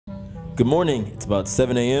Good morning. It's about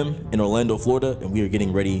 7 a.m. in Orlando, Florida, and we are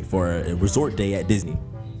getting ready for a resort day at Disney.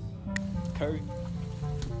 Curry,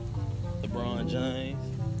 LeBron James,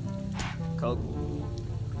 Coke.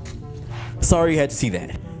 Sorry you had to see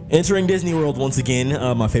that. Entering Disney World once again,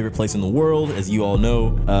 my favorite place in the world, as you all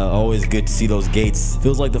know. Always good to see those gates.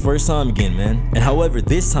 Feels like the first time again, man. And however,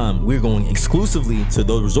 this time we're going exclusively to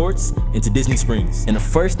those resorts and to Disney Springs. And the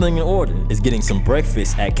first thing in order is getting some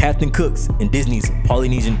breakfast at Captain Cook's in Disney's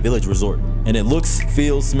Polynesian Village Resort. And it looks,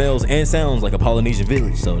 feels, smells, and sounds like a Polynesian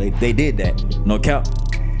village, so they did that. No cap.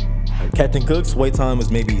 Captain Cook's wait time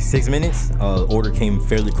was maybe 6 minutes. Order came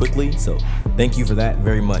fairly quickly, so thank you for that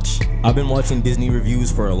very much. I've been watching Disney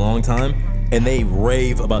reviews for a long time, and they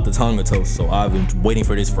rave about the Tonga toast, so I've been waiting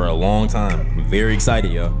for this for a long time. I'm very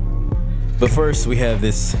excited, y'all. But first, we have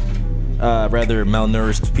this rather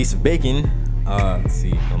malnourished piece of bacon. Let's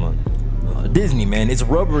see, come on. Disney, man, it's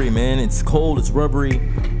rubbery, man. It's cold, it's rubbery.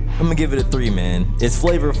 I'm gonna give it a 3, man. It's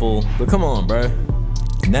flavorful, but come on, bruh.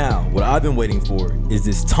 Now, what I've been waiting for is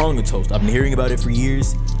this Tonga toast. I've been hearing about it for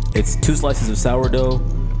years. It's 2 slices of sourdough,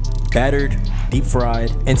 battered, deep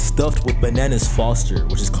fried, and stuffed with bananas Foster,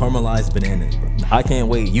 which is caramelized bananas. I can't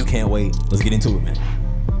wait, you can't wait. Let's get into it, man.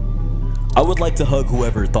 I would like to hug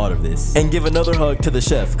whoever thought of this and give another hug to the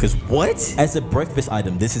chef, because what? As a breakfast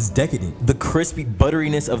item, this is decadent. The crispy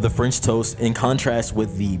butteriness of the French toast in contrast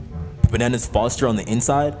with the bananas Foster on the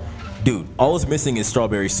inside. Dude, all it's missing is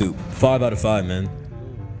strawberry soup. 5 out of 5, man.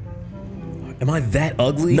 Am I that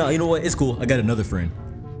ugly? No, you know what? It's cool. I got another friend.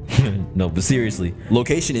 No, but seriously,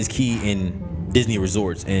 location is key in Disney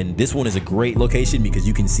resorts, and this one is a great location because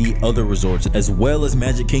you can see other resorts as well as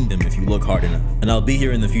Magic Kingdom if you look hard enough. And I'll be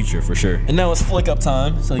here in the future for sure. And now it's flick up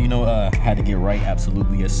time, so you know, had to get right.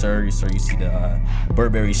 Absolutely, yes sir. Yes sir. You see the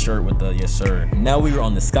Burberry shirt with the yes sir. And now we are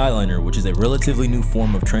on the Skyliner, which is a relatively new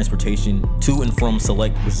form of transportation to and from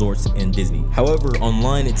select resorts in Disney. However,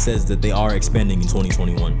 online it says that they are expanding in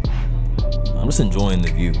 2021. I'm just enjoying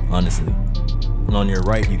the view, honestly. And on your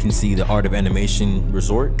right, you can see the Art of Animation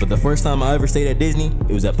Resort. But the first time I ever stayed at Disney,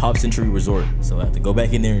 it was at Pop Century Resort. So I had to go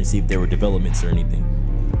back in there and see if there were developments or anything.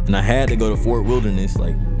 And I had to go to Fort Wilderness.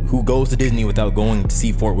 Like, who goes to Disney without going to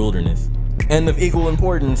see Fort Wilderness? And of equal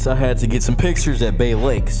importance, I had to get some pictures at Bay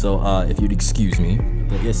Lake. So if you'd excuse me.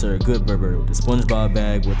 But yes sir, good Burberry with the SpongeBob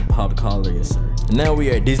bag with the popped collar, yes sir. And now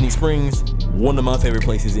we are at Disney Springs, one of my favorite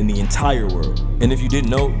places in the entire world. And if you didn't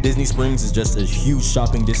know, Disney Springs is just a huge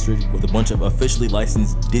shopping district with a bunch of officially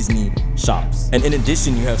licensed Disney shops. And in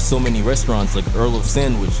addition, you have so many restaurants like Earl of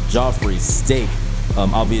Sandwich, Joffrey's, Steak,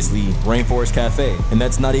 obviously Rainforest Cafe. And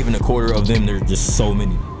that's not even a quarter of them, there's just so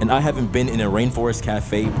many. And I haven't been in a Rainforest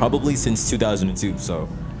Cafe probably since 2002, so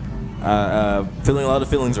feeling a lot of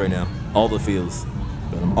feelings right now, all the feels.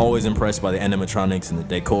 But I'm always impressed by the animatronics and the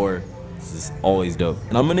decor. This is always dope.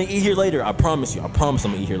 And I'm gonna eat here later, I promise you. I promise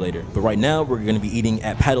I'm gonna eat here later. But right now, we're gonna be eating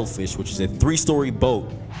at Paddlefish, which is a 3-story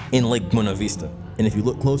boat in Lake Buena Vista. And if you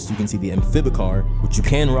look close, you can see the amphibicar, which you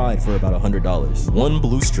can ride for about $100. 1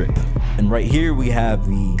 blue strip. And right here, we have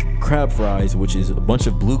the crab fries, which is a bunch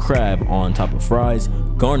of blue crab on top of fries,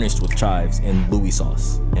 garnished with chives and Louis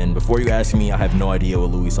sauce. And before you ask me, I have no idea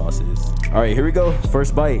what Louis sauce is. All right, here we go.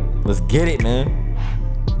 First bite. Let's get it, man.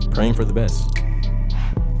 Praying for the best.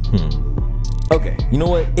 Okay, you know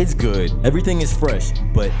what? It's good. Everything is fresh,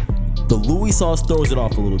 but the Louis sauce throws it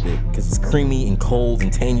off a little bit because it's creamy and cold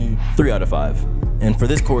and tangy. 3 out of 5. And for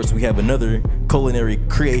this course, we have another culinary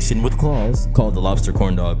creation with claws called the lobster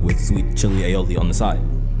corn dog with sweet chili aioli on the side.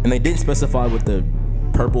 And they didn't specify what the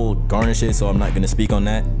purple garnish is, so I'm not gonna speak on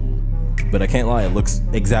that. But I can't lie, it looks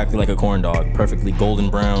exactly like a corn dog, perfectly golden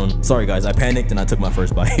brown. Sorry guys, I panicked and I took my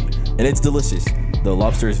first bite. And it's delicious. The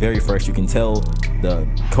lobster is very fresh, you can tell. The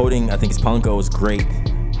coating, I think it's panko, is great.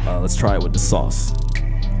 Let's try it with the sauce.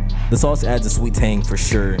 The sauce adds a sweet tang for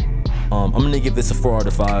sure. I'm gonna give this a 4 out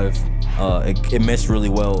of 5. It meshed really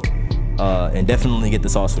well. And definitely get the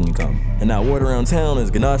sauce when you come. And now word around town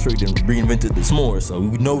is Ganachery then reinvented the s'more, so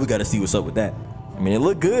we know we gotta see what's up with that. I mean, it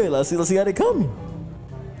looked good. Let's see how they come.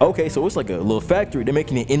 Okay, so it's like a little factory. They're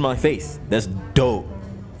making it in my face. That's dope.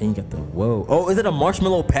 And you got the, whoa. Oh, is it a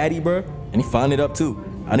marshmallow patty, bro? And he find it up too.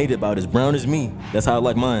 I need it about as brown as me. That's how I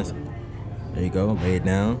like mine. There you go, lay it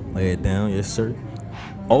down, yes sir.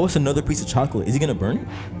 Oh, it's another piece of chocolate. Is he gonna burn it?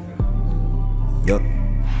 Yup.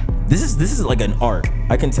 This is like an art.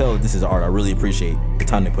 I can tell this is art. I really appreciate the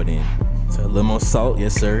time they put in. So a little more salt,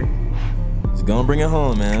 yes sir. Just gonna bring it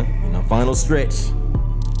home, man. You know, final stretch.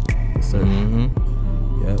 Yes sir.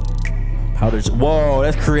 Yep. Powder. Whoa,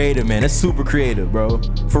 that's creative, man. That's super creative, bro.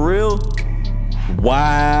 For real?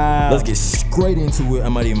 Wow. Let's get straight into it.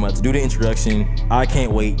 I'm not even about to do the introduction. I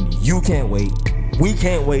can't wait. You can't wait. We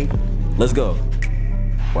can't wait. Let's go.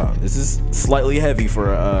 Wow, this is slightly heavy for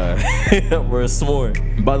for a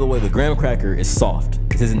s'more. By the way, the graham cracker is soft.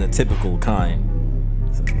 This isn't the typical kind.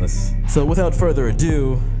 So without further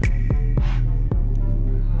ado,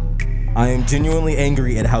 I am genuinely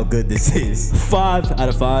angry at how good this is. 5 out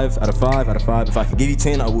of 5 out of 5 out of 5. If I could give you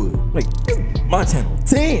 10, I would. Like, my channel,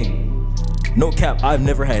 10. No cap, I've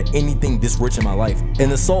never had anything this rich in my life.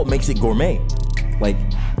 And the salt makes it gourmet. Like,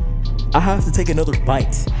 I have to take another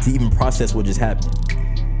bite to even process what just happened.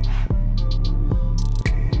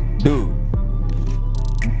 Dude,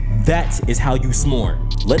 that is how you s'more.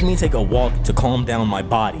 Let me take a walk to calm down my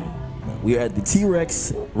body. We are at the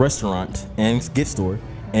T-Rex restaurant and gift store,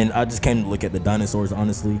 and I just came to look at the dinosaurs,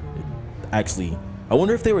 honestly. Actually, I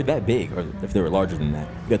wonder if they were that big or if they were larger than that.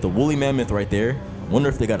 We got the woolly mammoth right there. I wonder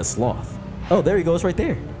if they got a sloth. Oh, there he goes right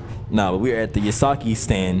there. Nah, but we're at the Yasaki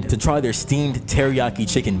stand to try their steamed teriyaki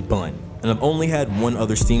chicken bun. And I've only had one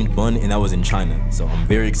other steamed bun, and that was in China. So I'm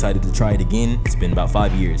very excited to try it again. It's been about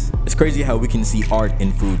 5 years. It's crazy how we can see art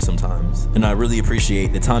in food sometimes. And I really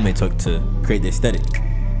appreciate the time they took to create the aesthetic.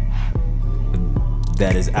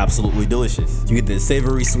 That is absolutely delicious. You get the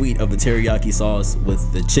savory sweet of the teriyaki sauce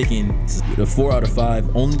with the chicken. It's a 4 out of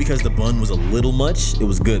 5, only because the bun was a little much. It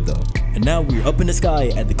was good though. And now we're up in the sky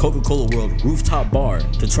at the Coca-Cola World rooftop bar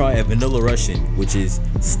to try a vanilla Russian, which is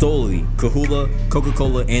Stoli, Kahula,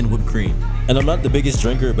 Coca-Cola, and whipped cream. And I'm not the biggest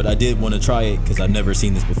drinker, but I did want to try it because I've never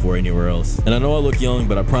seen this before anywhere else. And I know I look young,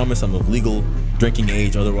 but I promise I'm of legal drinking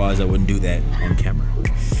age, otherwise I wouldn't do that on camera.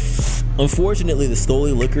 Unfortunately, the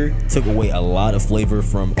Stoli liquor took away a lot of flavor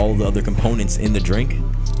from all the other components in the drink.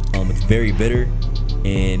 It's very bitter,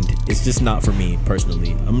 and it's just not for me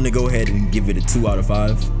personally. I'm gonna go ahead and give it a 2 out of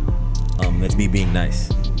 5. That's me being nice.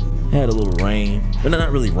 It had a little rain, but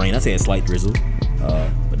not really rain. I'd say a slight drizzle.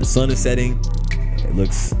 But the sun is setting. It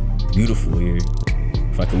looks beautiful here.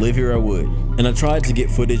 If I could live here, I would. And I tried to get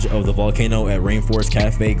footage of the volcano at Rainforest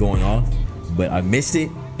Cafe going off, but I missed it,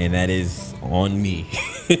 and that is on me.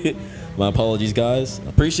 My apologies, guys.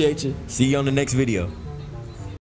 Appreciate you. See you on the next video.